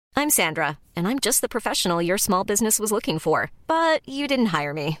I'm Sandra, and I'm just the professional your small business was looking for. But you didn't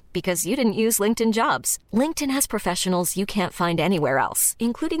hire me because you didn't use LinkedIn Jobs. LinkedIn has professionals you can't find anywhere else,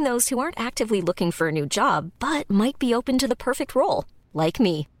 including those who aren't actively looking for a new job, but might be open to the perfect role, like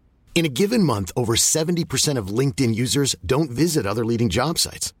me. In a given month, over 70% of LinkedIn users don't visit other leading job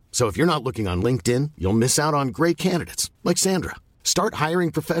sites. So if you're not looking on LinkedIn, you'll miss out on great candidates like Sandra. Start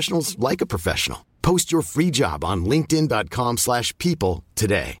hiring professionals like a professional. Post your free job on linkedin.com/people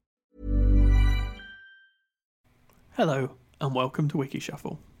today. Hello, and welcome to Wiki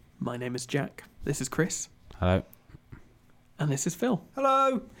Shuffle. My name is Jack. This is Chris. Hello. And this is Phil.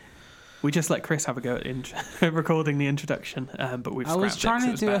 Hello. We just let Chris have a go at recording the introduction, but we've I scrapped was trying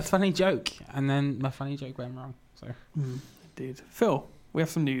it, to do a funny joke, and then my funny joke went wrong. So, Indeed. Phil, we have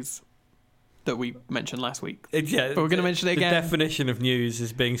some news that we mentioned last week. Yeah, but we're going to mention it again. The definition of news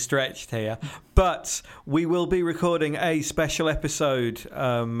is being stretched here. But we will be recording a special episode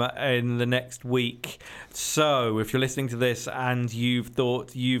in the next week. So if you're listening to this and you've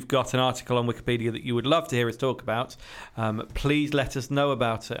thought you've got an article on Wikipedia that you would love to hear us talk about, please let us know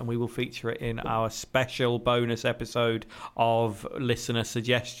about it and we will feature it in our special bonus episode of listener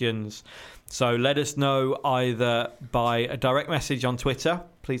suggestions. So let us know either by a direct message on Twitter.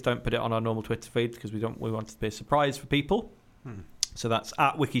 Please don't put it on our normal Twitter feed because we want it to be a surprise for people. So that's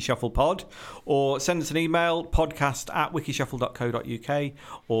at WikiShufflePod. Or send us an email, podcast@wikishuffle.co.uk,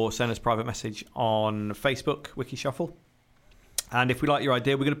 or send us a private message on Facebook, Wikishuffle. And if we like your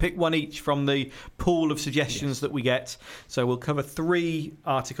idea, we're going to pick one each from the pool of suggestions that we get. So we'll cover 3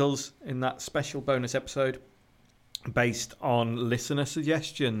 articles in that special bonus episode based on listener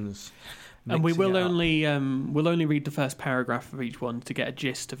suggestions. And we will only read the first paragraph of each one to get a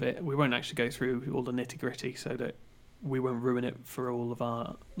gist of it. We won't actually go through all the nitty gritty so that we won't ruin it for all of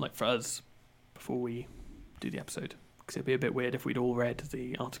our, for us, before we do the episode. Because it'd be a bit weird if we'd all read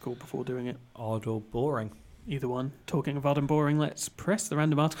the article before doing it. Odd or boring. Either one. Talking of odd and boring, let's press the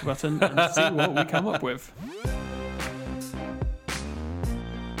random article button and see what we come up with.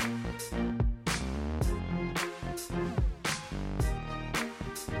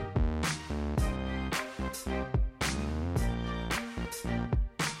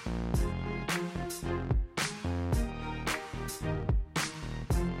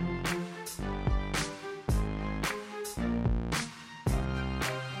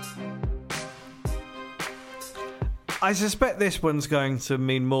 I suspect this one's going to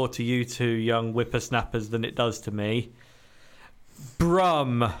mean more to you two young whippersnappers than it does to me.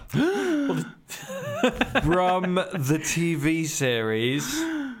 Brum. Brum, the TV series.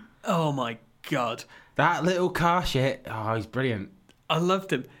 Oh my god. that little car shit. Oh, he's brilliant. I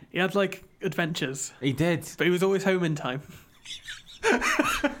loved him. He had, adventures. He did. But he was always home in time.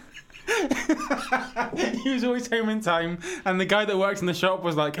 He was always home in time, and the guy that works in the shop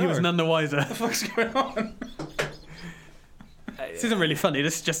was like, He was none the wiser. What the fuck's going on? This isn't really funny.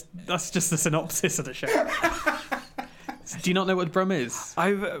 That's just the synopsis of the show. Do you not know what Brum is? I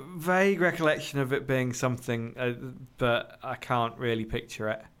have a vague recollection of it being something, but I can't really picture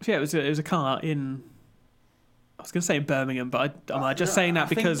it. Yeah, it was a car in... I was going to say Birmingham, but am I just saying that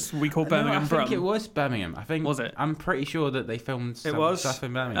because we call Birmingham Brum? I think it was Birmingham. Was it? I'm pretty sure that they filmed some stuff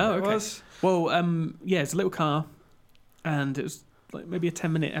in Birmingham. Oh, okay. It was. Well, it's a little car, and it was maybe a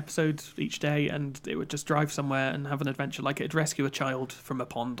 10-minute episode each day, and it would just drive somewhere and have an adventure. It'd rescue a child from a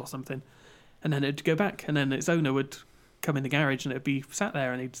pond or something, and then it'd go back, and then its owner would come in the garage, and it'd be sat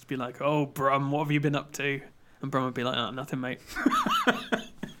there, and he'd be like, "Oh, Brum, what have you been up to?" And Brum would be like, "Oh, nothing, mate."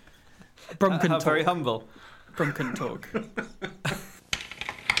 Brum couldn't talk. Very humble. Brum couldn't talk.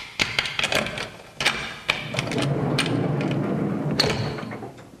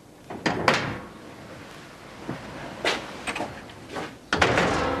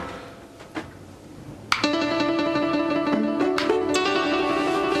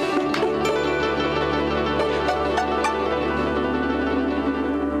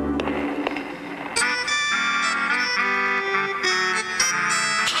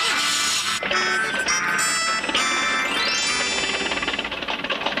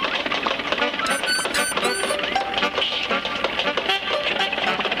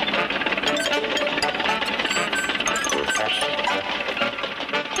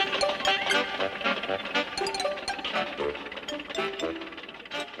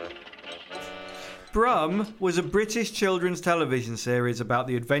 Brum was a British children's television series about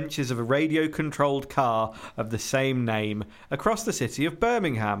the adventures of a radio-controlled car of the same name across the city of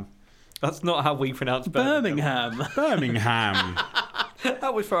Birmingham. That's not how we pronounce Birmingham. Birmingham.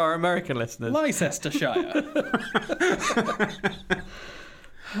 That was for our American listeners. Leicestershire.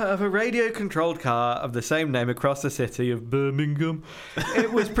 of a radio-controlled car of the same name across the city of Birmingham.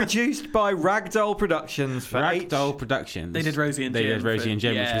 It was produced by Ragdoll Productions for Ragdoll Productions. They did Rosie and Jim. They did Rosie and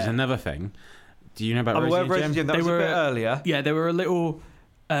Jim, which was another thing. Do you know about Rosie and Jim? That was a bit earlier. Yeah, they were a little.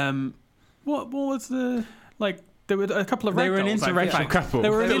 What was the like? There were a couple of. They were an ragdolls, interracial couple. They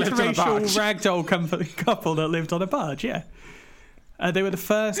were an that lived on a interracial barge. ragdoll couple that lived on a barge. Yeah, they were the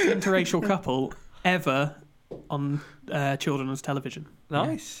first interracial couple ever on children's television.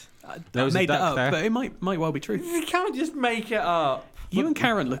 Nice. There I was a made that duck up, there. but it might well be true. You can't just make it up. You and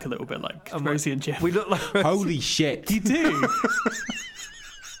Karen look a little bit like Rosie and Jim. We look like Holy shit. You do.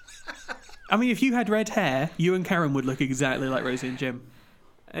 I mean, if you had red hair, you and Karen would look exactly like Rosie and Jim.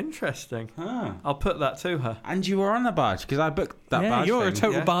 Interesting. Ah. I'll put that to her. And you were on the barge, because I booked that Yeah, barge you're a thing.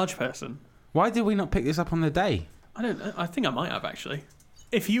 total Yeah. barge person. Why did we not pick this up on the day? I don't know. I think I might have actually.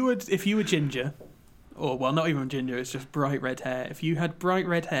 If you were ginger, or well, not even ginger, it's just bright red hair. If you had bright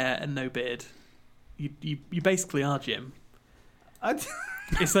red hair and no beard, you basically are Jim.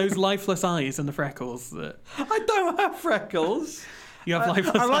 It's those lifeless eyes and the freckles that I don't have freckles. you have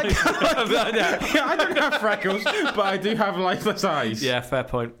lifeless I like. eyes. Yeah, I don't have freckles, but I do have lifeless eyes. Yeah, fair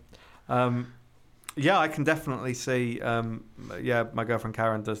point. Yeah, I can definitely see. My girlfriend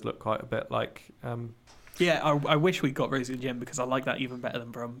Karen does look quite a bit like. Yeah, I wish we got Rosie and Jim because I like that even better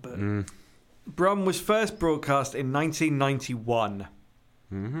than Brum. But Brum was first broadcast in 1991.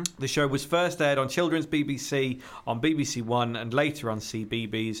 Mm-hmm. The show was first aired on Children's BBC, on BBC One, and later on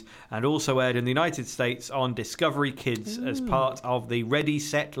CBeebies, and also aired in the United States on Discovery Kids as part of the Ready,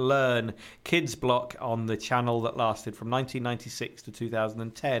 Set, Learn kids block on the channel that lasted from 1996 to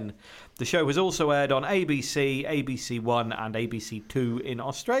 2010. The show was also aired on ABC, ABC One, and ABC Two in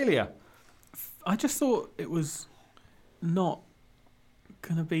Australia. I just thought it was not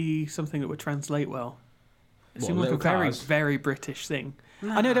going to be something that would translate well. It What, seemed like a little very, cars? very British thing.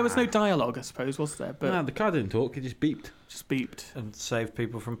 I know there was no dialogue, I suppose, was there? But No, the car didn't talk, it just beeped. just beeped. And save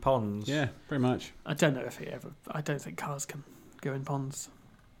people from ponds. Yeah, pretty much. I don't know if it ever. I don't think cars can go in ponds.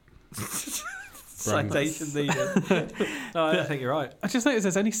 Citation needed. No, I think you're right. I just noticed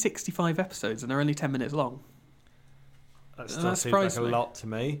there's only 65 episodes and they're only 10 minutes long. That That still seems like surprised a me. lot to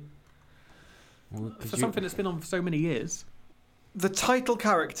me. Well, For something that's been on for so many years. The title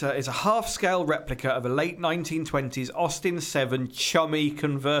character is a half-scale replica of a late 1920s Austin 7 chummy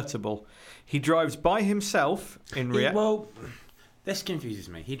convertible. He drives by himself in well, this confuses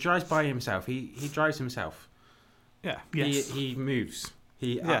me. He drives by himself. He drives himself. Yeah. Yes. He moves.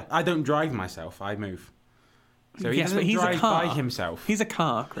 Yeah. I don't drive myself. I move. So he Yes, but doesn't he's a drive car. by himself. He's a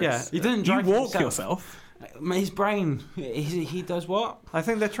car, Chris. Yeah. He doesn't You drive walk himself. yourself. His brain. He does what? I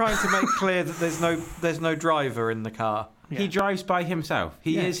think they're trying to make clear that there's no driver in the car. Yeah. He drives by himself.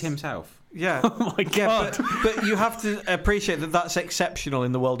 He Yes. is himself. Yeah. Oh my Yeah, god. but you have to appreciate that that's exceptional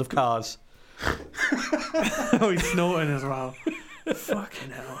in the world of cars. Oh, he's snorting as well.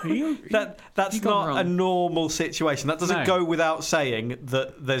 Fucking hell. That's You've gone not a wrong. normal situation. That doesn't No. go without saying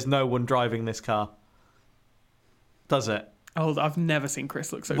that there's no one driving this car. Does it? Oh, I've never seen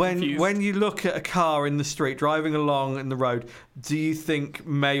Chris look so When confused. you look at a car in the street driving along in the road, do you think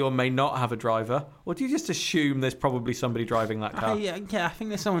may or may not have a driver, or do you just assume there's probably somebody driving that car? Yeah, I think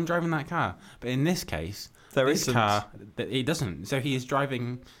there's someone driving that car. But in this case, There this isn't. car, he doesn't. So he is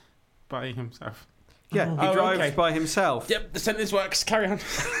driving by himself. Yeah, he Oh, drives okay. by himself. Yep, the sentence works. Carry on.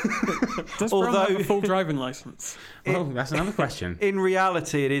 Does Brum although- have a full driving license? Well, that's another question. In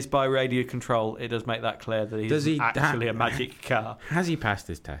reality, it is by radio control. It does make that clear that Does he's he actually a magic car. Has he passed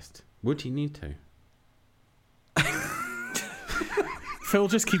his test? Would he need to? Phil,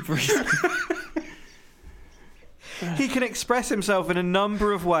 just keep reading. He can express himself in a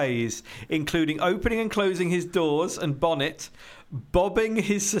number of ways, including opening and closing his doors and bonnet, bobbing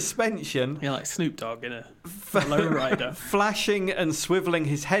his suspension, You're like Snoop Dogg in a lowrider. flashing and swivelling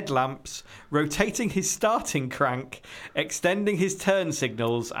his headlamps, rotating his starting crank, extending his turn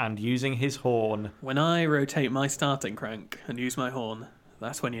signals, and using his horn. When I rotate my starting crank and use my horn,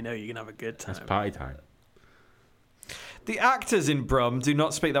 that's when you know you can have a good time. That's party time. The actors in Brum do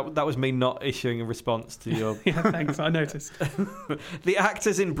not speak. That was me not issuing a response to your. Yeah, thanks. I noticed. The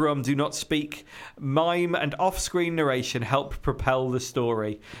actors in Brum do not speak. Mime and off-screen narration help propel the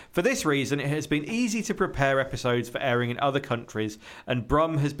story. For this reason, it has been easy to prepare episodes for airing in other countries, and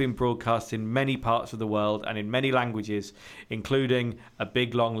Brum has been broadcast in many parts of the world and in many languages, including a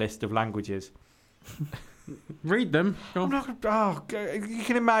big long list of languages. Read them. Go I'm on. not. You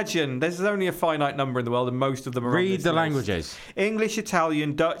can imagine. There's only a finite number in the world, and most of them are. On Read this the list. languages. English,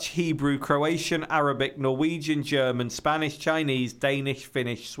 Italian, Dutch, Hebrew, Croatian, Arabic, Norwegian, German, Spanish, Chinese, Danish,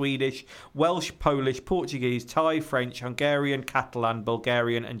 Finnish, Swedish, Welsh, Polish, Portuguese, Thai, French, Hungarian, Catalan,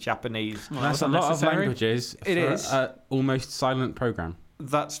 Bulgarian, and Japanese. Well, That's a wasn't lot necessary. of languages It for is. an almost silent program.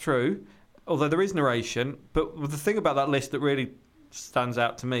 That's true. Although there is narration, but the thing about that list that really stands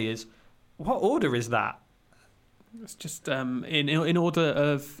out to me is, what order is that? It's just in order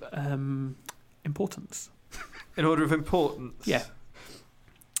of importance. In order of importance. Yeah.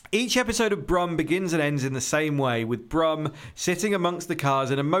 Each episode of Brum begins and ends in the same way, with Brum sitting amongst the cars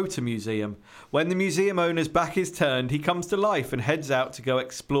in a motor museum. When the museum owner's back is turned, he comes to life and heads out to go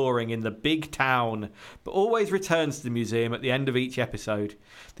exploring in the big town, but always returns to the museum at the end of each episode.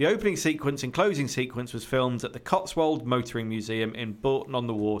 The opening sequence and closing sequence was filmed at the Cotswold Motoring Museum in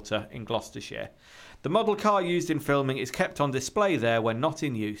Bourton-on-the-Water in Gloucestershire. The model car used in filming is kept on display there when not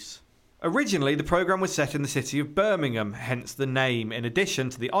in use. Originally, the programme was set in the city of Birmingham, hence the name, in addition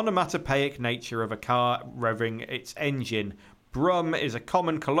to the onomatopoeic nature of a car revving its engine. Brum is a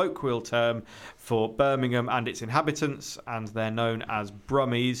common colloquial term for Birmingham and its inhabitants, and they're known as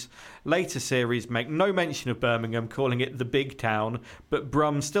Brummies. Later series make no mention of Birmingham, calling it the big town, but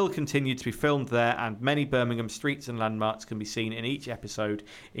Brum still continued to be filmed there, and many Birmingham streets and landmarks can be seen in each episode,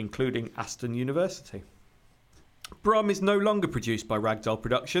 including Aston University. Brum is no longer produced by Ragdoll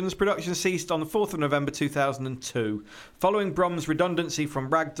Productions. Production ceased on the 4th of November 2002. Following Brum's redundancy from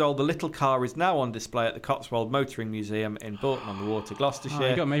Ragdoll, the little car is now on display at the Cotswold Motoring Museum in Bourton-on-the-Water, Gloucestershire.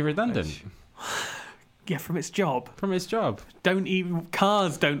 It got made redundant Yeah, from its job. from its job.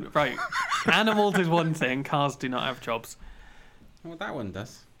 Cars don't. Right. Animals is one thing. Cars do not have jobs. Well, that one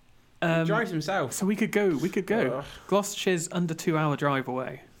does. He Um, drives himself. so we could go. Ugh. Gloucestershire's under 2-hour drive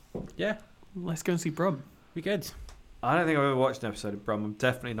away. Yeah, Let's go and see Brum. we good. I don't think I've ever watched an episode of Brum. I'm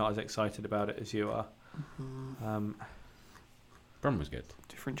definitely not as excited about it as you are. Brum was good.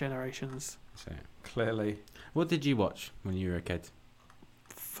 Different generations. So, Clearly. what did you watch when you were a kid?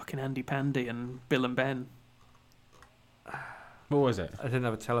 Fucking Andy Pandy and Bill and Ben. What was it? I didn't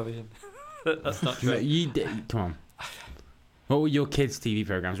have a television. That's not No, true. you did. Come on. What were your kids' TV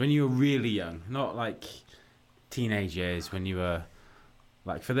programs when you were really young? Not like teenage years when you were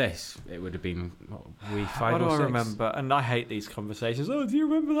like for this. It would have been what, we 5 What or do I 6. remember? And I hate these conversations. Oh, do you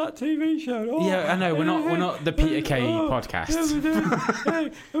remember that TV show? Oh, Yeah, I know. We're not the Peter Kay podcast.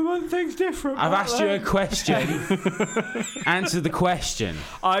 Hey, one thing's different. I've back asked you a then. question. Answer the question.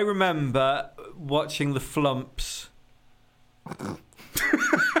 I remember watching the Flumps.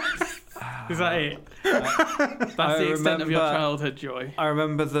 Is that it? That's the extent of your remember- childhood joy. I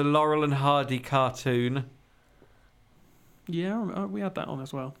remember the Laurel and Hardy cartoon. Yeah, we had that on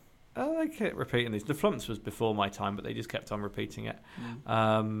as well. I kept repeating these. The Flumps was before my time, but they just kept on repeating it.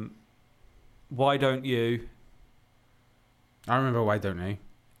 Why Don't You? I remember. Why don't you?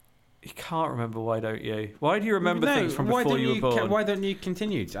 You can't remember Why Don't You? Why do you remember No, things from why before don't you were born? Why don't you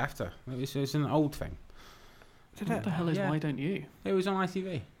continued after? It's an old thing. What the hell is Yeah. Why Don't You? It was on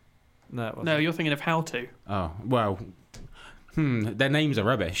ITV. No, it wasn't. No, you're thinking of How To. Oh well. Their names are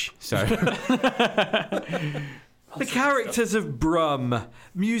rubbish. So The characters of Brum.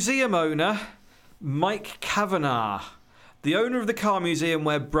 Museum owner, Mike Kavanagh. The owner of the car museum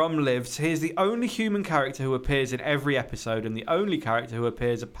where Brum lives. He is the only human character who appears in every episode and the only character who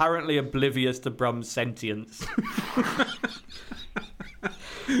appears apparently oblivious to Brum's sentience.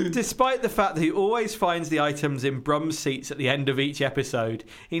 Despite the fact that he always finds the items in Brum's seats at the end of each episode,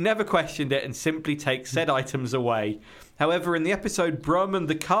 he never questioned it and simply takes said items away. However, in the episode Brum and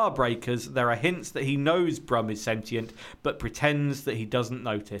the Car Breakers, there are hints that he knows Brum is sentient, but pretends that he doesn't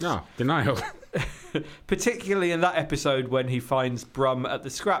notice. no denial. Particularly in that episode when he finds Brum at the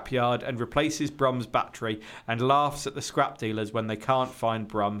scrapyard and replaces Brum's battery and laughs at the scrap dealers when they can't find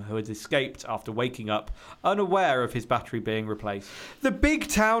Brum, who has escaped after waking up, unaware of his battery being replaced. The Big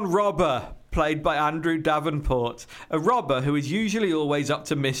Town Robber, played by Andrew Davenport, a robber who is usually always up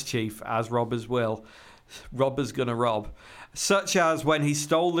to mischief, as robbers will. Robber's gonna rob. Such as when he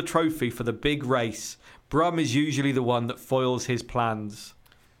stole the trophy for the big race. Brum is usually the one that foils his plans.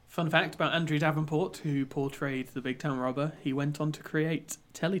 Fun fact about Andrew Davenport, who portrayed the Big Town Robber, he went on to create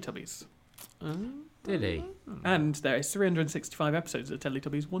Teletubbies. Did he? And there is 365 episodes of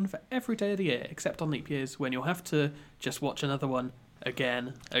Teletubbies, one for every day of the year, except on leap years, when you'll have to just watch another one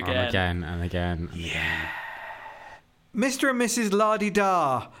again. Again and again. Mr. and Mrs.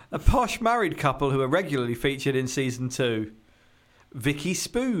 La-di-da, a posh married couple who are regularly featured in season 2. Vicky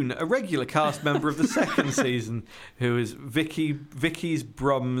Spoon, a regular cast member of the second season, who is Vicky's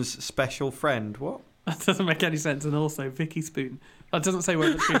Brum's special friend. What? That doesn't make any sense. And also Vicky Spoon. That doesn't say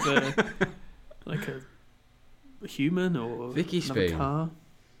whether she's a human or Vicky another Spoon. car.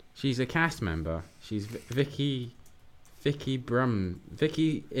 She's a cast member. She's Vicky Brum.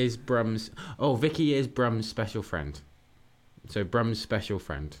 Vicky is Brum's special friend. So Brum's special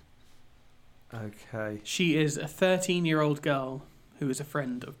friend. Okay. She is a 13-year-old girl who is a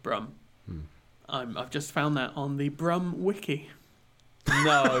friend of Brum. I've just found that on the Brum wiki.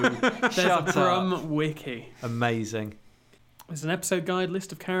 No. There's Shut a Brum up. wiki. Amazing. There's an episode guide,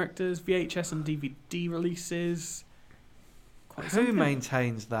 list of characters, VHS and DVD releases. Quite Who something.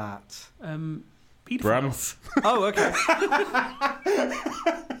 maintains that? Paedophiles. Oh, okay.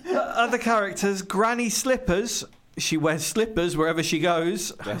 Other characters, Granny Slippers. She wears slippers wherever she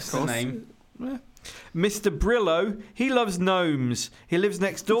goes. That's the name. Mr. Brillo, he loves gnomes. He lives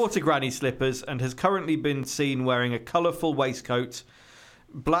next door to Granny Slippers and has currently been seen wearing a colourful waistcoat,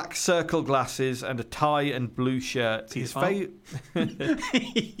 black circle glasses, and a tie and blue shirt. He does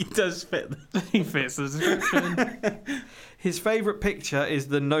fit. He fits the description. His favourite picture is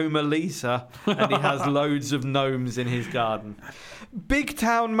the Noma Lisa, and he has loads of gnomes in his garden. Big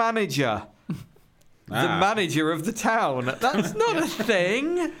Town Manager. The manager of the town. That's not a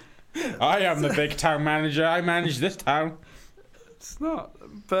thing. I am the big town manager. I manage this town. It's not.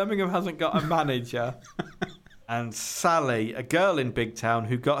 Birmingham hasn't got a manager. And Sally, a girl in Big Town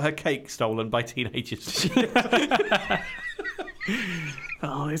who got her cake stolen by teenagers.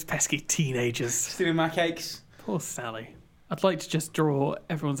 Oh, those pesky teenagers. Stealing my cakes. Poor Sally. I'd like to just draw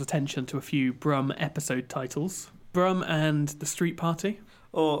everyone's attention to a few Brum episode titles. Brum and the Street Party.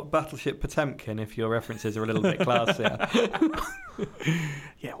 Or Battleship Potemkin, if your references are a little bit classier.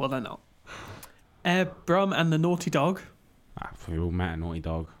 Yeah, well, they're not. Brum and the Naughty Dog. We all met a naughty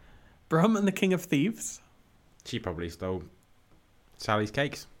dog. Brum and the King of Thieves. She probably stole Sally's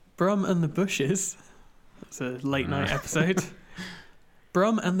cakes. Brum and the Bushes. That's a late night episode.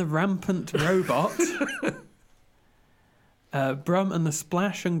 Brum and the Rampant Robot. Brum and the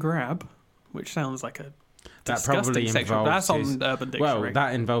Splash and Grab, which sounds like a That probably disgusting sexual. involves That's his, on Urban Dictionary. Well,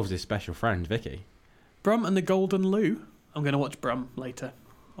 that involves his special friend, Vicky. Brum and the Golden Loo. I'm going to watch Brum later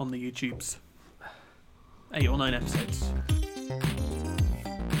on the YouTubes. 8 or 9 episodes.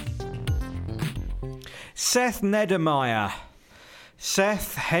 Seth Neddermeyer.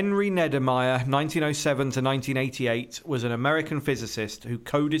 Seth Henry Neddermeyer, 1907 to 1988, was an American physicist who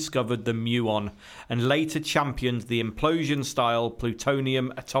co-discovered the muon and later championed the implosion-style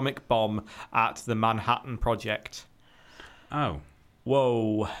plutonium atomic bomb at the Manhattan Project. Oh.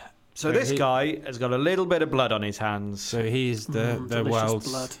 Whoa. So this guy has got a little bit of blood on his hands. So he's the Delicious world's...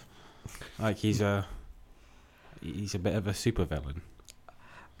 blood. Like, he's a bit of a supervillain.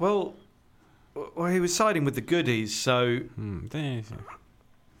 Well, he was siding with the goodies, so...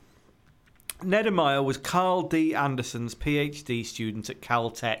 Neddermeyer was Carl D. Anderson's PhD student at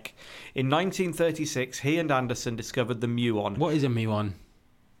Caltech. In 1936, he and Anderson discovered the muon. What is a muon?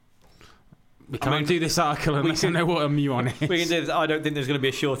 We can't do this article unless we know what a muon is. We can do this. I don't think there's going to be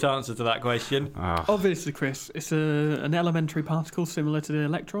a short answer to that question. Obviously, Chris, it's an elementary particle similar to the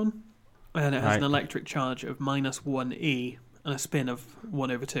electron, and it has an electric charge of -1 and a spin of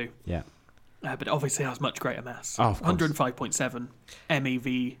 1/2. Yeah. But it obviously has much greater mass. Oh, of course. 105.7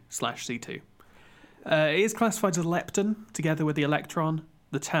 MeV/C2. It is classified as a lepton, together with the electron,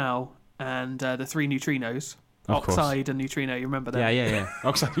 the tau, and the 3 neutrinos. Of course. Oxide and neutrino, you remember that? Yeah.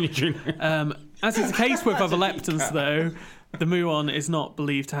 Oxide and neutrino. As is the case with other leptons, though, the muon is not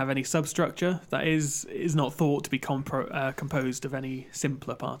believed to have any substructure. That is not thought to be composed of any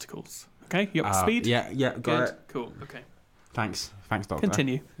simpler particles. Okay, you up to speed? Yeah, got Good. it. Cool, okay. Thanks, Doctor.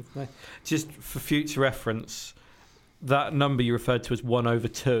 Continue. Just for future reference, that number you referred to as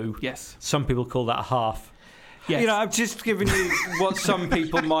 1/2. Yes. Some people call that a half. Yes. You know, I've just given you what some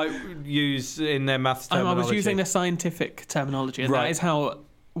people might use in their maths I terminology. was using the scientific terminology, and Right. that is how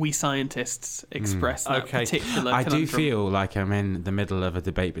we scientists express that particular I do conundrum. feel like I'm in the middle of a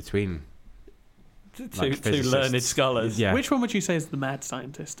debate between two physicists. learned scholars. Yeah. Which one would you say is the mad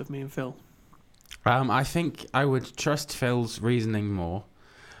scientist of me and Phil? I think I would trust Phil's reasoning more,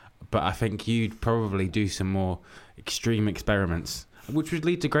 but I think you'd probably do some more extreme experiments, which would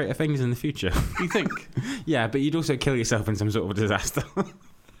lead to greater things in the future. You think? Yeah, but you'd also kill yourself in some sort of a disaster.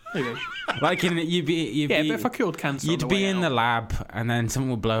 Maybe. Like you'd be But if I cured cancer, you'd on the be way in out, the lab, and then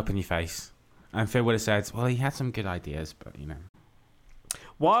someone would blow up in your face, and Phil would have said, "Well, he had some good ideas, but you know."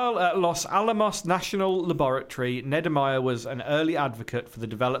 While at Los Alamos National Laboratory, Neddermeyer was an early advocate for the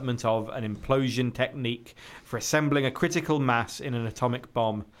development of an implosion technique for assembling a critical mass in an atomic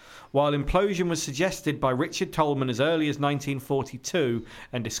bomb. While implosion was suggested by Richard Tolman as early as 1942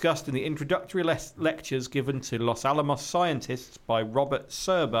 and discussed in the introductory lectures given to Los Alamos scientists by Robert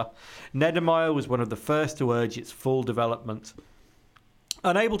Serber, Neddermeyer was one of the first to urge its full development.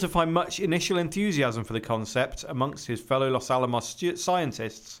 Unable to find much initial enthusiasm for the concept amongst his fellow Los Alamos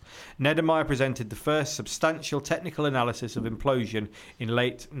scientists, Neddermeyer presented the first substantial technical analysis of implosion in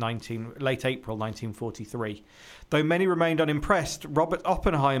late April 1943. Though many remained unimpressed, Robert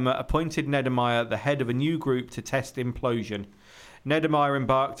Oppenheimer appointed Neddermeyer the head of a new group to test implosion. Neddermeyer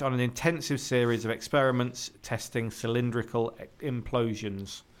embarked on an intensive series of experiments testing cylindrical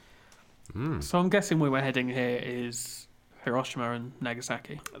implosions. So I'm guessing where we're heading here is Hiroshima and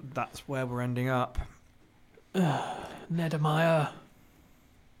Nagasaki. That's where we're ending up. Neddermeyer.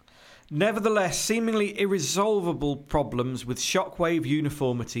 Nevertheless, seemingly irresolvable problems with shockwave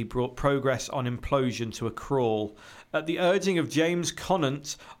uniformity brought progress on implosion to a crawl. At the urging of James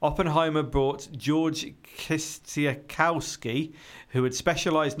Conant, Oppenheimer brought George Kistiakowsky, who had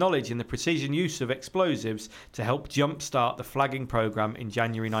specialised knowledge in the precision use of explosives, to help jumpstart the flagging programme in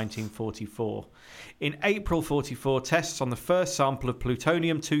January 1944. In April 44, tests on the first sample of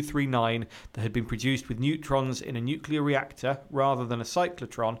plutonium-239 that had been produced with neutrons in a nuclear reactor rather than a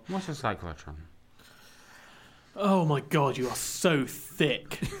cyclotron. What's a cyclotron? Oh my god, you are so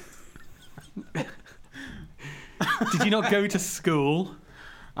thick. Did you not go to school?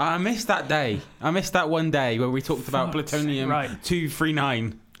 I missed that day. I missed that one day where we talked about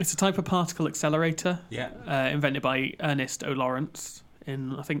plutonium-239. It's a type of particle accelerator. Yeah. Invented by Ernest O. Lawrence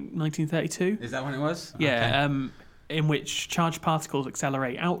in, I think, 1932. Is that when it was? Yeah. Okay. In which charged particles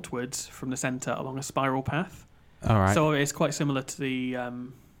accelerate outwards from the centre along a spiral path. All right. So it's quite similar to the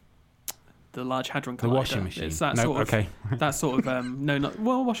Large Hadron Collider. The washing machine. It's that sort of. Okay. That sort of.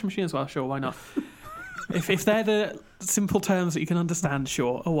 Washing machine as well. Sure, why not? If they're the simple terms that you can understand,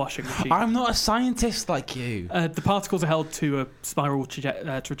 sure, a washing machine. I'm not a scientist like you. The particles are held to a spiral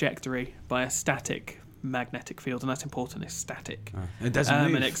trajectory by a static magnetic field, and that's important. It's static. It doesn't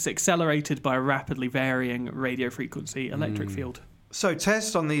move. And it's accelerated by a rapidly varying radio frequency electric field. So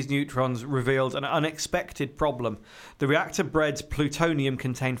tests on these neutrons revealed an unexpected problem. The reactor-bred plutonium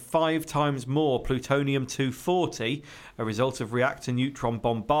contained 5 times more plutonium-240, a result of reactor neutron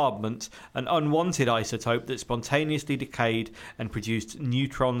bombardment, an unwanted isotope that spontaneously decayed and produced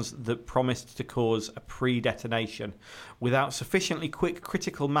neutrons that promised to cause a pre-detonation. Without sufficiently quick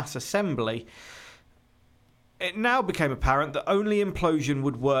critical mass assembly, it now became apparent that only implosion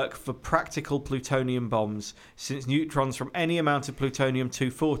would work for practical plutonium bombs, since neutrons from any amount of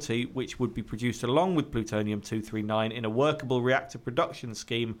plutonium-240, which would be produced along with plutonium-239 in a workable reactor production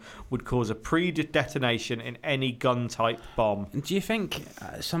scheme, would cause a pre-detonation in any gun-type bomb. Do you think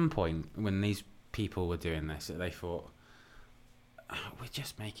at some point when these people were doing this that they thought, we're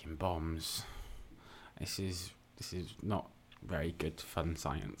just making bombs. This is not very good fun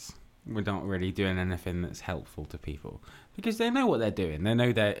science. We're not really doing anything that's helpful to people, because they know what they're doing. They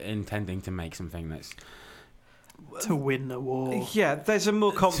know they're intending to make something that's to win the war. Yeah, there's a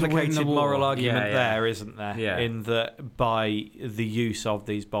more complicated moral argument there, isn't there? Yeah. In that by the use of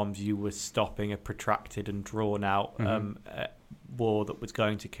these bombs, you were stopping a protracted and drawn out war that was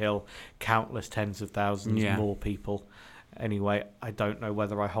going to kill countless tens of thousands more people. Anyway, I don't know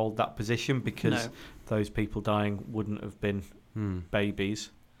whether I hold that position, because those people dying wouldn't have been babies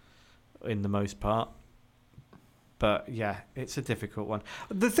in the most part. But yeah, it's a difficult one.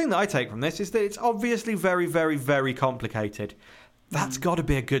 The thing that I take from this is that it's obviously very, very, very complicated. That's got to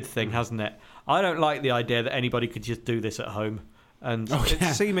be a good thing, hasn't it? I don't like the idea that anybody could just do this at home. And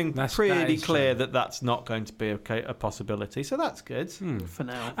it's seeming pretty clear that that's not going to be a possibility. So that's good. For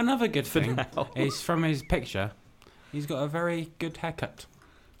now. Another good thing is from his picture, he's got a very good haircut.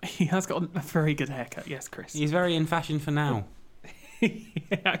 He has got a very good haircut, yes, Chris. He's very in fashion for now. He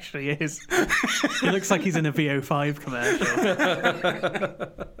actually is. He looks like he's in a VO5 commercial.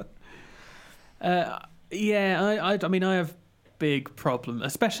 I mean, I have big problem,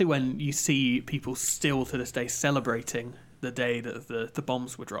 especially when you see people still to this day celebrating the day that the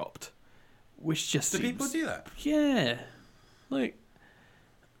bombs were dropped, which just seems... people do that? Yeah, like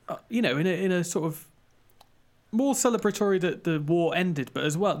in a sort of more celebratory that the war ended, but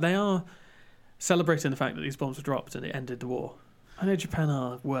as well they are celebrating the fact that these bombs were dropped and it ended the war. I know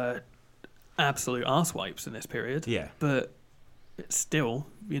Japan were absolute arsewipes in this period. Yeah. But it's still,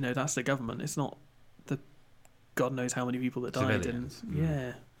 that's the government. It's not the God knows how many people that died. Civilians.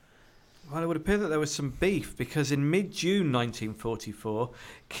 And, Well, it would appear that there was some beef because in mid-June 1944,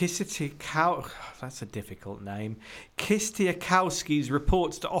 that's a difficult name, Kistiakowsky's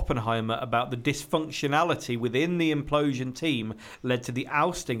reports to Oppenheimer about the dysfunctionality within the implosion team led to the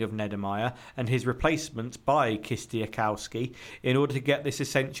ousting of Neddermeyer and his replacement by Kistiakowsky in order to get this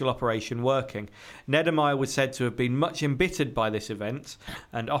essential operation working. Neddermeyer was said to have been much embittered by this event,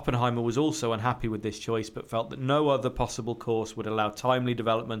 and Oppenheimer was also unhappy with this choice but felt that no other possible course would allow timely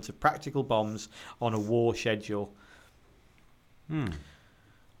development of practical bombs on a war schedule.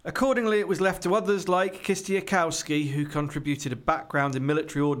 Accordingly, it was left to others like Kistiakowsky, who contributed a background in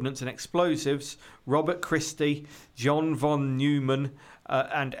military ordnance and explosives, Robert Christie, John von Neumann,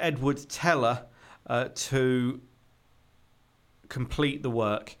 and Edward Teller, to complete the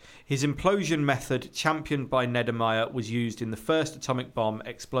work. His implosion method, championed by Neddermeyer, was used in the first atomic bomb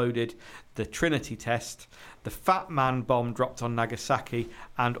exploded, the Trinity test, the Fat Man bomb dropped on Nagasaki,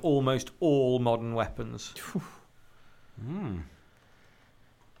 and almost all modern weapons.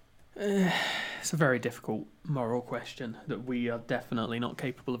 It's a very difficult moral question that we are definitely not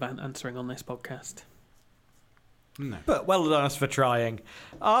capable of answering on this podcast. No. But well done us for trying.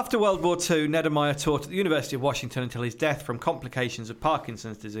 After World War II, Neddermeyer taught at the University of Washington until his death from complications of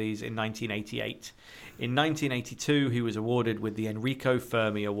Parkinson's disease in 1988. In 1982, he was awarded with the Enrico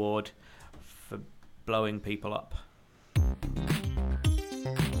Fermi Award for blowing people up.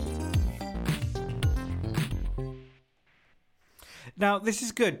 Now, this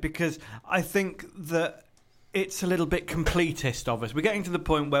is good because I think that it's a little bit completist of us. We're getting to the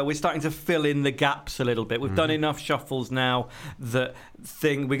point where we're starting to fill in the gaps a little bit. We've done enough shuffles now that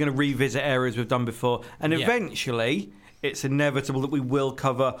we're going to revisit areas we've done before. And eventually, it's inevitable that we will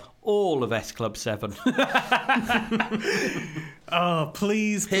cover all of S Club 7. Oh,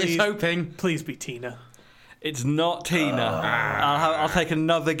 please. Here's hoping. Please be Tina. It's not Tina. I'll take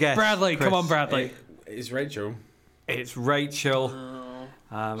another guess. Bradley, Chris. come on, Bradley. It's Rachel. It's Rachel.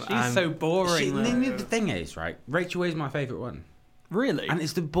 She's so boring. The thing is, right, Rachel is my favourite one. Really? And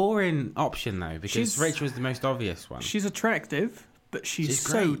it's the boring option, though, because Rachel is the most obvious one. She's attractive, but she's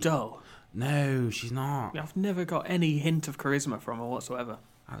so great. dull. No, she's not. I've never got any hint of charisma from her whatsoever.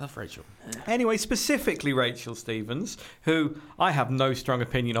 I love Rachel. Anyway, specifically Rachel Stevens, who I have no strong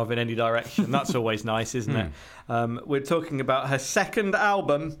opinion of in any direction. That's always nice, isn't it? We're talking about her second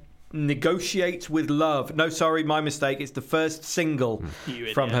album, Negotiate with Love. No, sorry, my mistake. It's the first single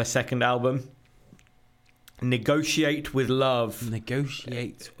from her second album. Negotiate with Love.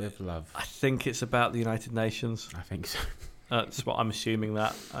 Negotiate with Love. I think it's about the United Nations. I think so. That's what I'm assuming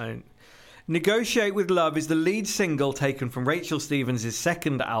that. Negotiate with Love is the lead single taken from Rachel Stevens'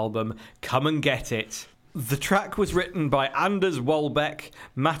 second album, Come and Get It. The track was written by Anders Wolbeck,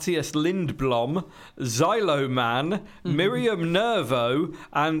 Matthias Lindblom, Xylo Man, Miriam Nervo,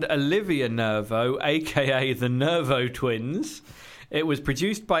 and Olivia Nervo, a.k.a. the Nervo Twins. It was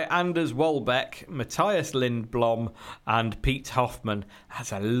produced by Anders Wolbeck, Matthias Lindblom, and Pete Hoffman.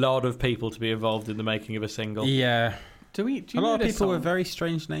 That's a lot of people to be involved in the making of a single. Yeah. Do you a know lot of this people song? with very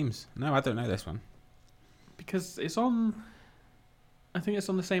strange names. No, I don't know this one. Because it's on... I think it's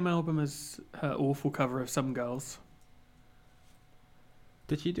on the same album as her awful cover of Some Girls.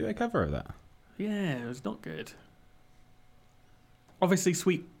 Did you do a cover of that? Yeah, it was not good. Obviously,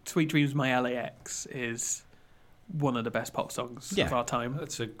 Sweet Dreams My LAX is one of the best pop songs of our time.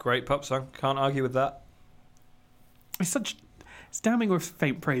 It's a great pop song. Can't argue with that. It's damning with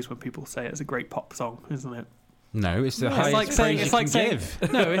faint praise when people say it's a great pop song, isn't it? No, it's the Yeah, highest praise you can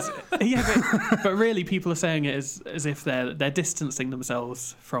give. No, but really, people are saying it as if they're distancing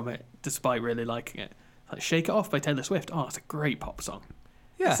themselves from it, despite really liking it. Like "Shake It Off" by Taylor Swift. Oh, it's a great pop song.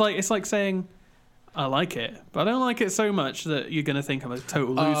 Yeah, it's like saying I like it, but I don't like it so much that you're going to think I'm a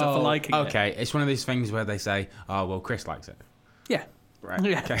total loser for liking it. Okay, it's one of these things where they say, "Oh, well, Chris likes it." Yeah, Right.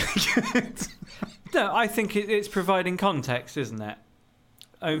 Yeah. Okay. No, I think it's providing context, isn't it?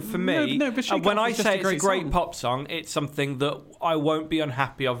 For me, but Shake It when Off I is just say a it's a great great song. pop song, it's something that I won't be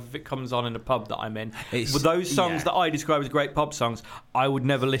unhappy of if it comes on in a pub that I'm in. It's- With those songs yeah. that I describe as great pop songs, I would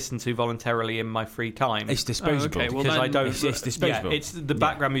never listen to voluntarily in my free time. It's disposable. okay, well because then I don't. it's disposable. Yeah, it's the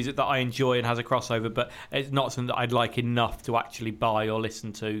background music that I enjoy and has a crossover, but it's not something that I'd like enough to actually buy or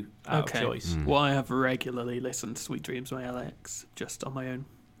listen to out of choice. Well, I have regularly listened to "Sweet Dreams by LAX" just on my own.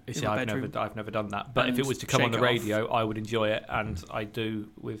 You in see, my I've bedroom. never done that. But if And it was to come on Shake the It Off. radio, I would enjoy it, and I do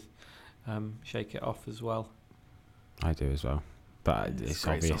with Shake It Off as well. I do as well, but It's it's a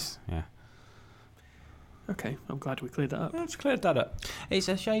great obvious. Yeah, Okay, I'm glad we cleared that up. Let's clear that up. it's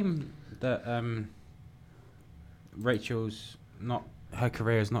a shame that her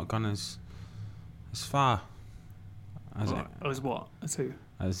career has not gone as far as As what? As who?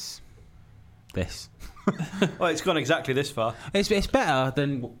 as this. Well, it's gone exactly this far. It's better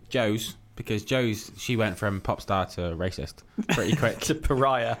than Joe's, because she went from pop star to racist pretty quick. To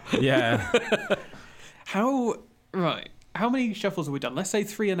pariah. Yeah. How many shuffles have we done? Let's say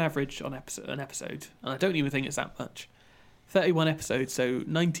 3 on average on an episode, and I don't even think it's that much. 31 episodes, so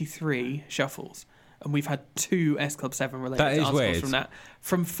 93 shuffles, and we've had 2 S Club 7 related That is articles weird. from that,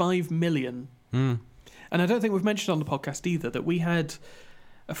 from 5 million. Mm. And I don't think we've mentioned on the podcast either that we had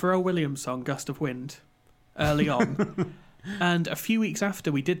a Pharrell Williams song, Gust of Wind, early on, and a few weeks after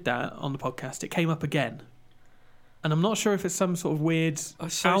we did that on the podcast, it came up again. And I'm not sure if it's some sort of weird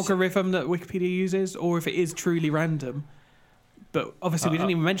algorithm that Wikipedia uses, or if it is truly random. But obviously we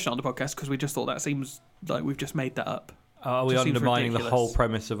didn't even mention it on the podcast because we just thought that seems like we've just made that up. Are we Just seems undermining the ridiculous. whole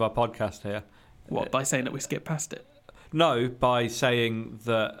premise of our podcast here? What, by saying that we skipped past it? No, by saying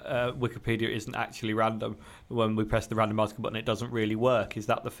that Wikipedia isn't actually random. When we press the random article button, it doesn't really work. Is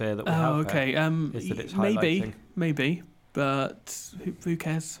that the fear that we have? Oh, okay. Is that it's Maybe, highlighting? but who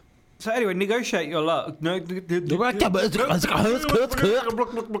cares? So anyway, negotiate your luck. No, We're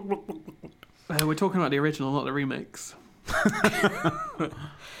talking about the original, not the remix.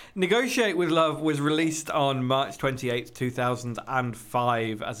 Negotiate with Love was released on March 28th,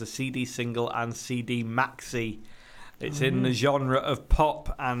 2005 as a CD single and CD maxi. It's in the genre of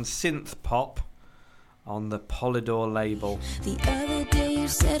pop and synth pop on the Polydor label. The other day you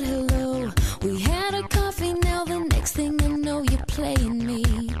said hello. We had a coffee, now the next thing I know you're playing me.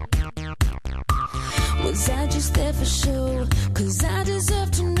 Was I just there for show? 'Cause I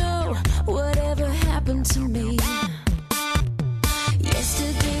deserve to know whatever happened to me.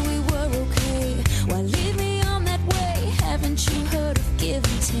 Yesterday we were okay. Why leave me on that way? Haven't you heard of give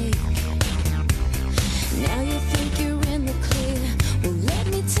and take? Now you think you're in the clear. Well, let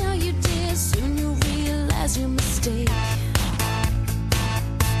me tell you, dear, soon you'll realize your mistake.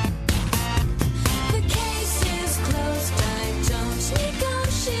 The case is closed. I don't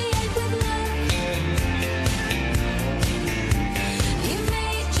negotiate with love. You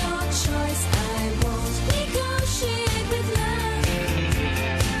made your choice. I won't negotiate with love.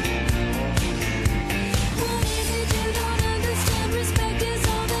 What is it you don't understand? Respect is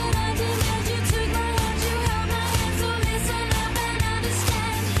all that I demand. You took my heart, you held my hand, so listen up and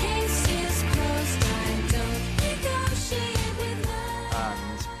understand. Case is closed. I don't negotiate with love.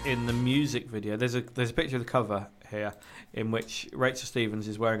 And in the music video, there's a picture of the cover here in which Rachel Stevens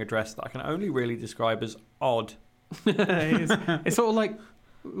is wearing a dress that I can only really describe as odd. It's sort of like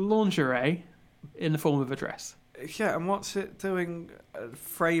lingerie in the form of a dress. Yeah, and what's it doing,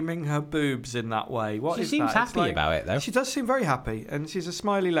 framing her boobs in that way? What She is seems that? It's happy about it, though. She does seem very happy, and she's a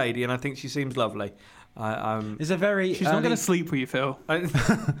smiley lady, and I think she seems lovely. It's a very She's not going to sleep with you, Phil.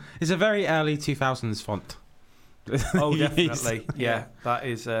 It's a very early 2000s font. Oh, definitely. Yeah, that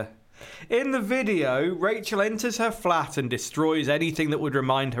is. In the video, Rachel enters her flat and destroys anything that would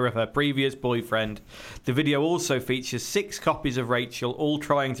remind her of her previous boyfriend. The video also features 6 copies of Rachel, all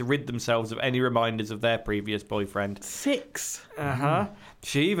trying to rid themselves of any reminders of their previous boyfriend. 6. Uh-huh.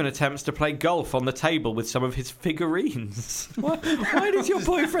 She even attempts to play golf on the table with some of his figurines. Why does your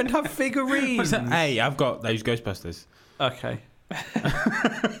boyfriend have figurines? Hey, I've got those Ghostbusters. Okay.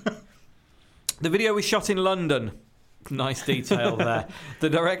 The video was shot in London. Nice detail there. The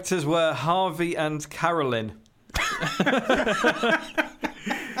directors were Harvey and Carolyn.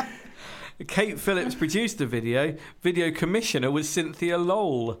 Kate Phillips produced the video. Video commissioner was Cynthia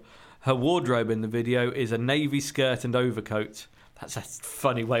Lowell. Her wardrobe in the video is a navy skirt and overcoat. That's a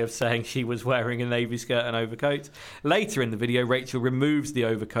funny way of saying she was wearing a navy skirt and overcoat. Later in the video, Rachel removes the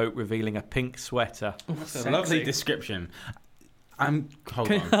overcoat, revealing a pink sweater. That's a lovely description.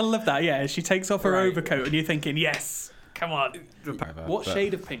 Hold on. I love that, yeah. She takes off her Right. overcoat and you're thinking, yes, come on. What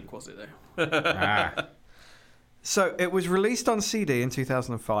shade of pink was it, though? So it was released on CD in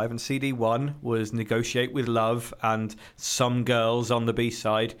 2005, and CD 1 was Negotiate with Love and Some Girls on the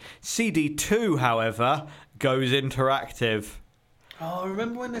B-side. CD 2, however, goes interactive. Oh,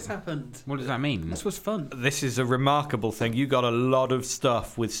 remember when this happened? What does that mean? This was fun. This is a remarkable thing. You got a lot of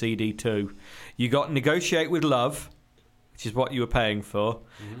stuff with CD 2. You got Negotiate with Love, which is what you were paying for.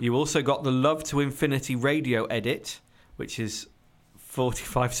 Mm-hmm. You also got the Love to Infinity radio edit, which is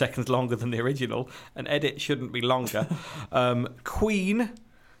 45 seconds longer than the original. An edit shouldn't be longer. Queen,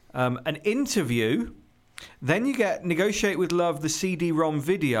 an interview. Then you get Negotiate with Love, the CD-ROM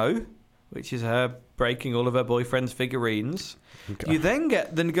video, which is her breaking all of her boyfriend's figurines. Okay. You then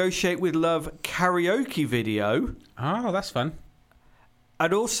get the Negotiate with Love karaoke video. Oh, that's fun.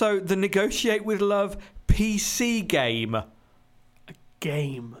 And also the Negotiate with Love PC game. A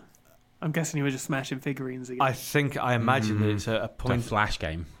game. I'm guessing you were just smashing figurines again. I imagine that it's a point. It's a flash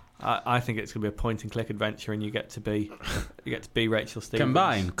game. I think it's going to be a point-and-click adventure, and you get to be Rachel Stevens.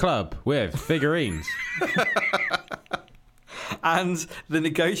 Combine club with figurines. And the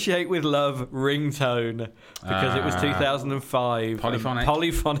Negotiate with Love ringtone, because it was 2005. Polyphonic. and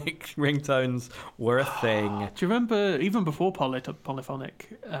polyphonic ringtones were a thing. Do you remember, even before polyphonic,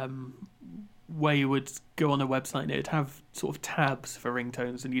 where you would go on a website and it'd have sort of tabs for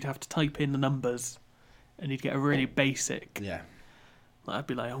ringtones, and you'd have to type in the numbers, and you'd get a really basic. Yeah. Like, I'd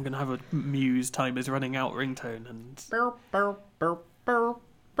be like, I'm going to have a Muse Time Is Running Out ringtone, and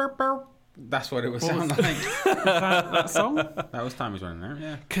That's what it would What sound was- like. that song. That was Time Was Running Out,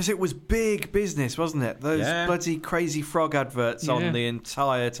 yeah. Because it was big business, wasn't it? Those Yeah. bloody Crazy Frog adverts Yeah. on the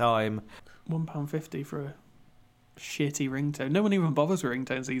entire time. £1.50 for a shitty ringtone. No one even bothers with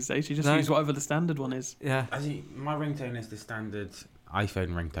ringtones these days. You just No. use whatever the standard one is. Yeah. My ringtone is the standard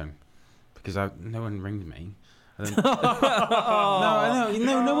iPhone ringtone because no one rings me. I don't-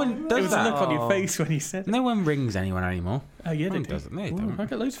 no one There does was a that. look on your face when you said it. No one rings anyone anymore. Oh, yeah, No they one do. does it. No, they Ooh, don't. I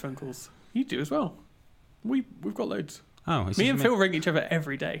get loads of phone calls. You do as well. We've got loads. Oh, it's Me just and Phil ring each other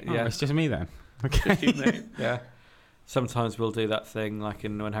every day. Oh, Yeah. it's just me then. Okay. Just you, mate. Yeah. Sometimes we'll do that thing like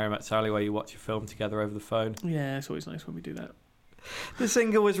in When Harry Met Sally where you watch a film together over the phone. Yeah, it's always nice when we do that. The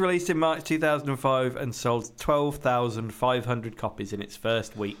single was released in March 2005 and sold 12,500 copies in its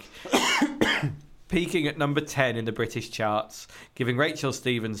first week, peaking at number 10 in the British charts, giving Rachel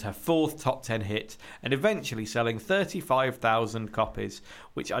Stevens her fourth top 10 hit and eventually selling 35,000 copies,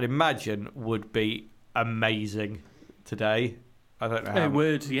 which I'd imagine would be amazing today. I don't know how. It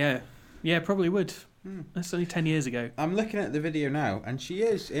would, yeah. Yeah, probably would. That's only 10 years ago. I'm looking at the video now, and she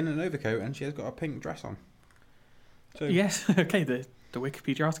is in an overcoat, and she has got a pink dress on. So Yes, okay, the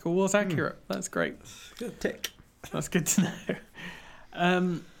Wikipedia article was accurate. That's great. tick. That's good to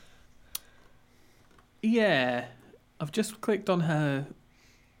know. Yeah, I've just clicked on her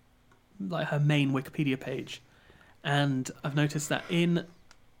main Wikipedia page, and I've noticed that in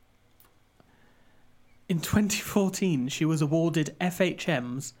 2014 she was awarded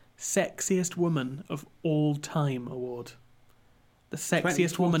FHM's Sexiest Woman of All Time award. The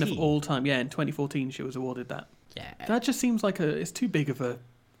sexiest woman of 2014? all time. Yeah, in 2014 she was awarded that. Yeah. That just seems like it's too big of a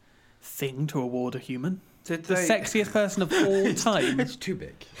thing to award a human. Did The they, sexiest person of all time. It's too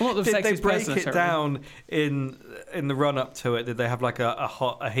big. Well, not the did they sexiest break person, it necessarily. down in the run up to it? Did they have like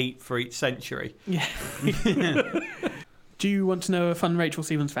a heat for each century? Yeah. Do you want to know a fun Rachel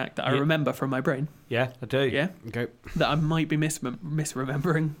Stevens fact that I Yeah. remember from my brain? Yeah, I do. Yeah? Go. That I might be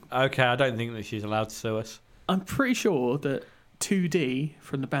misremembering. Okay, I don't think that she's allowed to sue us. I'm pretty sure that 2D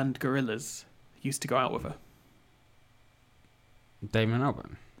from the band Gorillaz used to go out with her. Damon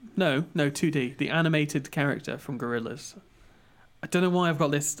Albarn. No, 2D, the animated character from Gorillaz. I don't know why I've got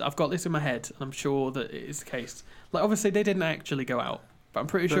this in my head, and I'm sure that it is the case. Like, obviously they didn't actually go out, but I'm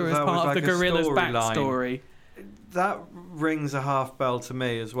pretty But sure it's that was part of like the a Gorillaz storyline. backstory. That rings a half bell to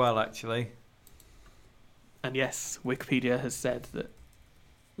me as well, actually. And yes, Wikipedia has said that,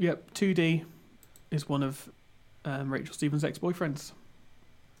 yep, 2D is one of Rachel Stevens' ex-boyfriends.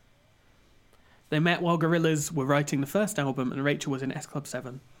 They met while Gorillaz were writing the first album and Rachel was in S Club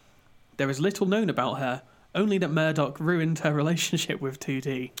 7. There is little known about her, only that Murdoch ruined her relationship with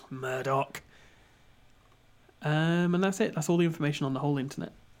 2D. Murdoch. And that's it. That's all the information on the whole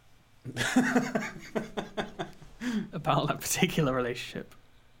internet. About that particular relationship.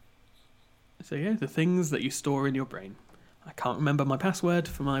 So yeah, the things that you store in your brain. I can't remember my password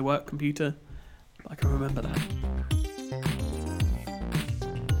for my work computer, but I can remember that.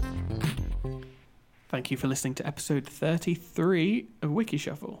 Thank you for listening to episode 33 of Wiki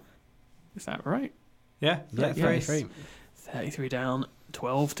Shuffle. Is that right? Yeah, Yeah, 33. 33 down,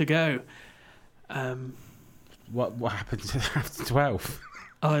 12 to go. What happened to after 12?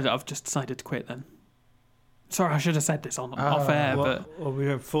 Oh, I've just decided to quit then. Sorry, I should have said this on off air, but Well, we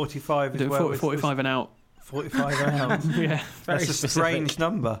have 45 as do well. 45 and out. 45 out. Yeah, That's a strange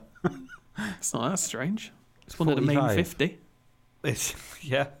number. it's not that strange. It's one of the main 45. 50. It's,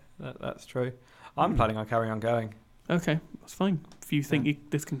 yeah, that's true. I'm planning on carrying on going. Okay, that's fine. If you think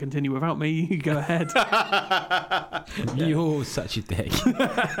this can continue without me, you go ahead. You're such a dick.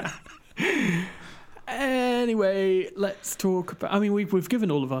 Anyway, let's talk about... I mean, we've given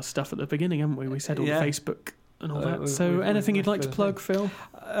all of our stuff at the beginning, haven't we? We said all Yeah. the Facebook and all that. we've- So, we've anything you'd missed like to anything. plug, Phil?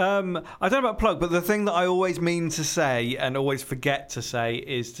 I don't know about plug, but the thing that I always mean to say and always forget to say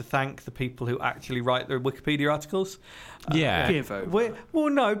is to thank the people who actually write the Wikipedia articles. Yeah. Give over.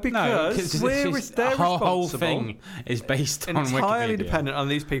 No, because they're the whole responsible. thing is based on Entirely Wikipedia. dependent on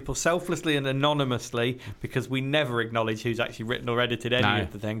these people, selflessly and anonymously, because we never acknowledge who's actually written or edited any No.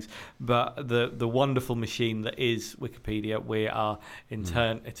 of the things. But the wonderful machine that is Wikipedia, we are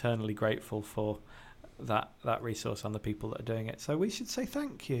eternally grateful for that resource and the people that are doing it. So we should say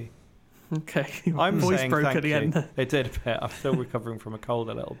thank you. Okay. I'm Voice saying broke thank at the you. end. It did a bit. I'm still recovering from a cold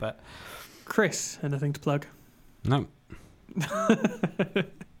a little bit. Chris, anything to plug? No.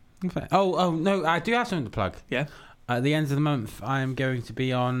 Oh no! I do have something to plug. Yeah. At the end of the month, I am going to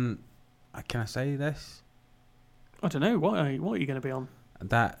be on. Can I say this? I don't know. What are you going to be on?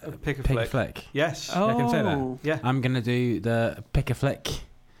 That Pick a Pick a flick. Flick. Yes. Oh, I can say that. Yeah. I'm going to do the Pick a Flick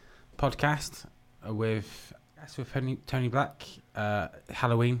podcast with Tony Black.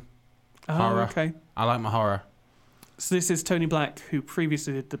 Halloween. Oh, Horror. okay. I like my horror. So this is Tony Black, who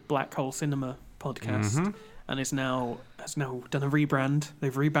previously did the Black Hole Cinema podcast, Mhm. and has now done a rebrand.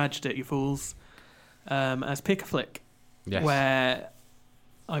 They've rebadged it, you fools, as Pick a Flick. Yes. Where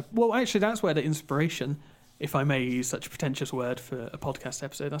actually, that's where the inspiration, if I may use such a pretentious word for a podcast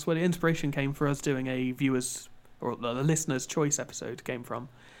episode, that's where the inspiration came for us doing a viewers or the listeners' choice episode came from,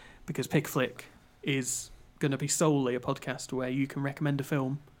 because Pick a Flick is going to be solely a podcast where you can recommend a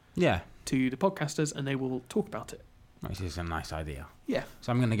film Yeah. to the podcasters and they will talk about it. Which is a nice idea. Yeah.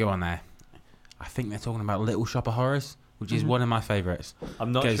 So I'm going to go on there. I think they're talking about Little Shop of Horrors, which is Mhm. one of my favourites.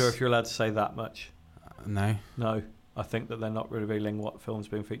 I'm not 'Cause- sure if you're allowed to say that much. No. No. I think that they're not revealing what film's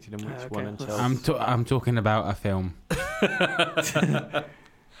being featured in which Okay. one until. I'm talking about a film.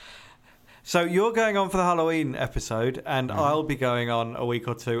 So you're going on for the Halloween episode, and Mhm. I'll be going on a week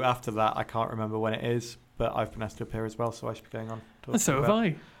or two after that. I can't remember when it is, but I've been asked to appear as well, so I should be going on. talking And so have about-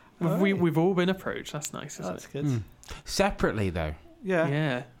 I. We've all been approached. That's nice, isn't That's it? good. Mm. Separately, though, Yeah.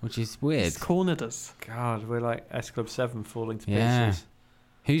 Yeah. which is weird. It's cornered us. God, we're like S Club 7 falling to Yeah.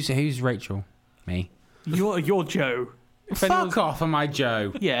 pieces. Who's Rachel? Me. You're Joe. If Fuck anyone's- off, am I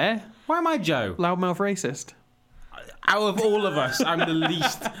Joe? Yeah. Why am I Joe? Loudmouth racist. Out of all of us, I'm the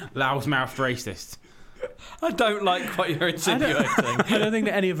least loudmouth racist. I don't like what you're insinuating. I don't think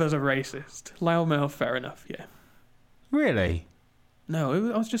that any of us are racist. Loudmouth, fair enough, yeah. Really?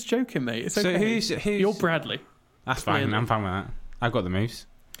 No, I was just joking, mate. It's So okay. who's You're Bradley. That's fine. Clearly. I'm fine with that. I've got the moves.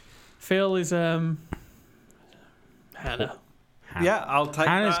 Phil is Hannah. Yeah, I'll take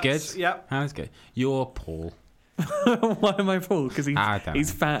Hannah's that. good. Yep. Hannah's good. You're Paul. Why am I Paul? Because I don't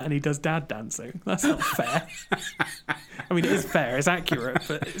he's know. fat and he does dad dancing. That's not fair. I mean, it is fair. It's accurate,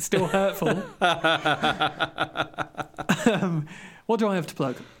 but it's still hurtful. What do I have to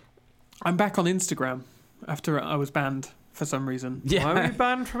plug? I'm back on Instagram after I was banned for some reason. Yeah. Why were you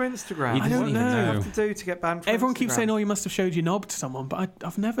banned from Instagram? He I don't doesn't even know. What do you know. have to do to get banned from Everyone keeps Instagram? saying, "Oh, you must have showed your knob to someone," but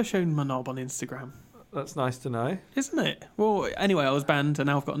I've never shown my knob on Instagram. That's nice to know. Isn't it? Well, anyway, I was banned, and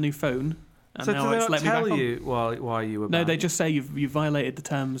now I've got a new phone, and So now do they it's not let me back tell on. you why you were No, banned? they just say you've violated the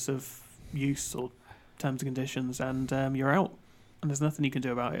terms of use or terms and conditions, and you're out. And there's nothing you can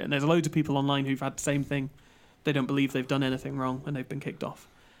do about it. And there's loads of people online who've had the same thing. They don't believe they've done anything wrong, and they've been kicked off.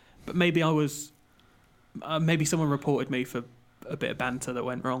 But maybe maybe someone reported me for a bit of banter that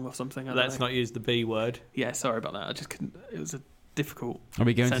went wrong or something. I don't Let's know. not use the B word. Yeah, sorry about that. I just couldn't. It was a difficult. Are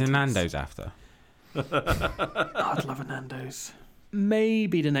we going Sentence. to Nando's after? I'd love a Nando's.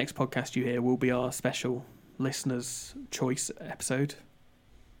 Maybe the next podcast you hear will be our special listeners' choice episode,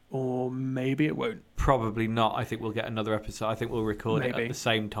 or maybe it won't. Probably not. I think we'll get another episode. I think we'll record it Maybe. at the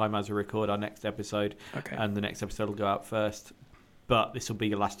same time as we record our next episode, Okay. and the next episode will go out first. But this will be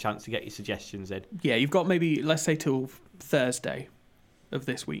your last chance to get your suggestions in. Yeah, you've got maybe, let's say, till Thursday of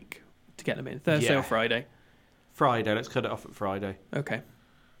this week to get them in. Thursday Yeah. or Friday. Friday. Let's cut it off at Friday. Okay.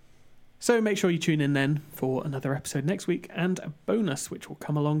 So make sure you tune in then for another episode next week and a bonus which will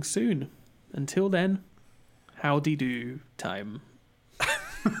come along soon. Until then, howdy do time.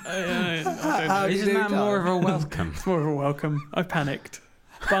 I don't know. Isn't that more of a welcome? It's more of a welcome. I've panicked.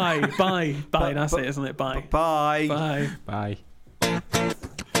 Bye. That's it, isn't it? Bye. Bye. Bye. Bye.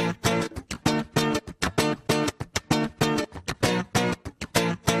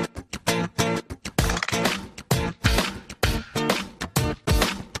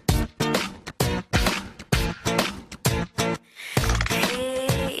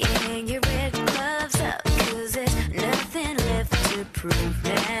 Hey, hang your red gloves up, 'cause there's nothing left to prove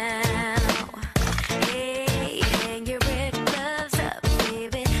now. Hey, hang your red gloves up,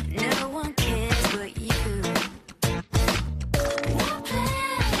 baby. No one cares but you.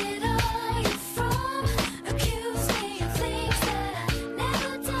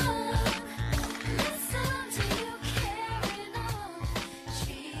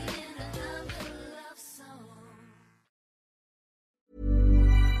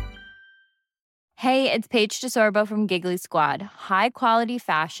 Hey, it's Paige DeSorbo from Giggly Squad. High quality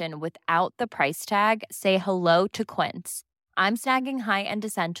fashion without the price tag. Say hello to Quince. I'm snagging high-end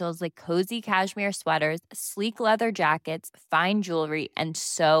essentials like cozy cashmere sweaters, sleek leather jackets, fine jewelry, and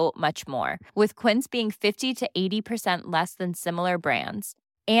so much more. With Quince being 50 to 80% less than similar brands.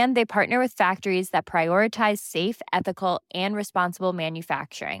 And they partner with factories that prioritize safe, ethical, and responsible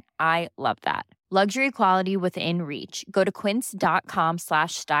manufacturing. I love that. Luxury quality within reach. Go to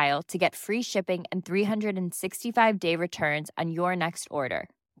quince.com/style to get free shipping and 365-day returns on your next order.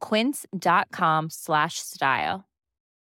 Quince.com/style.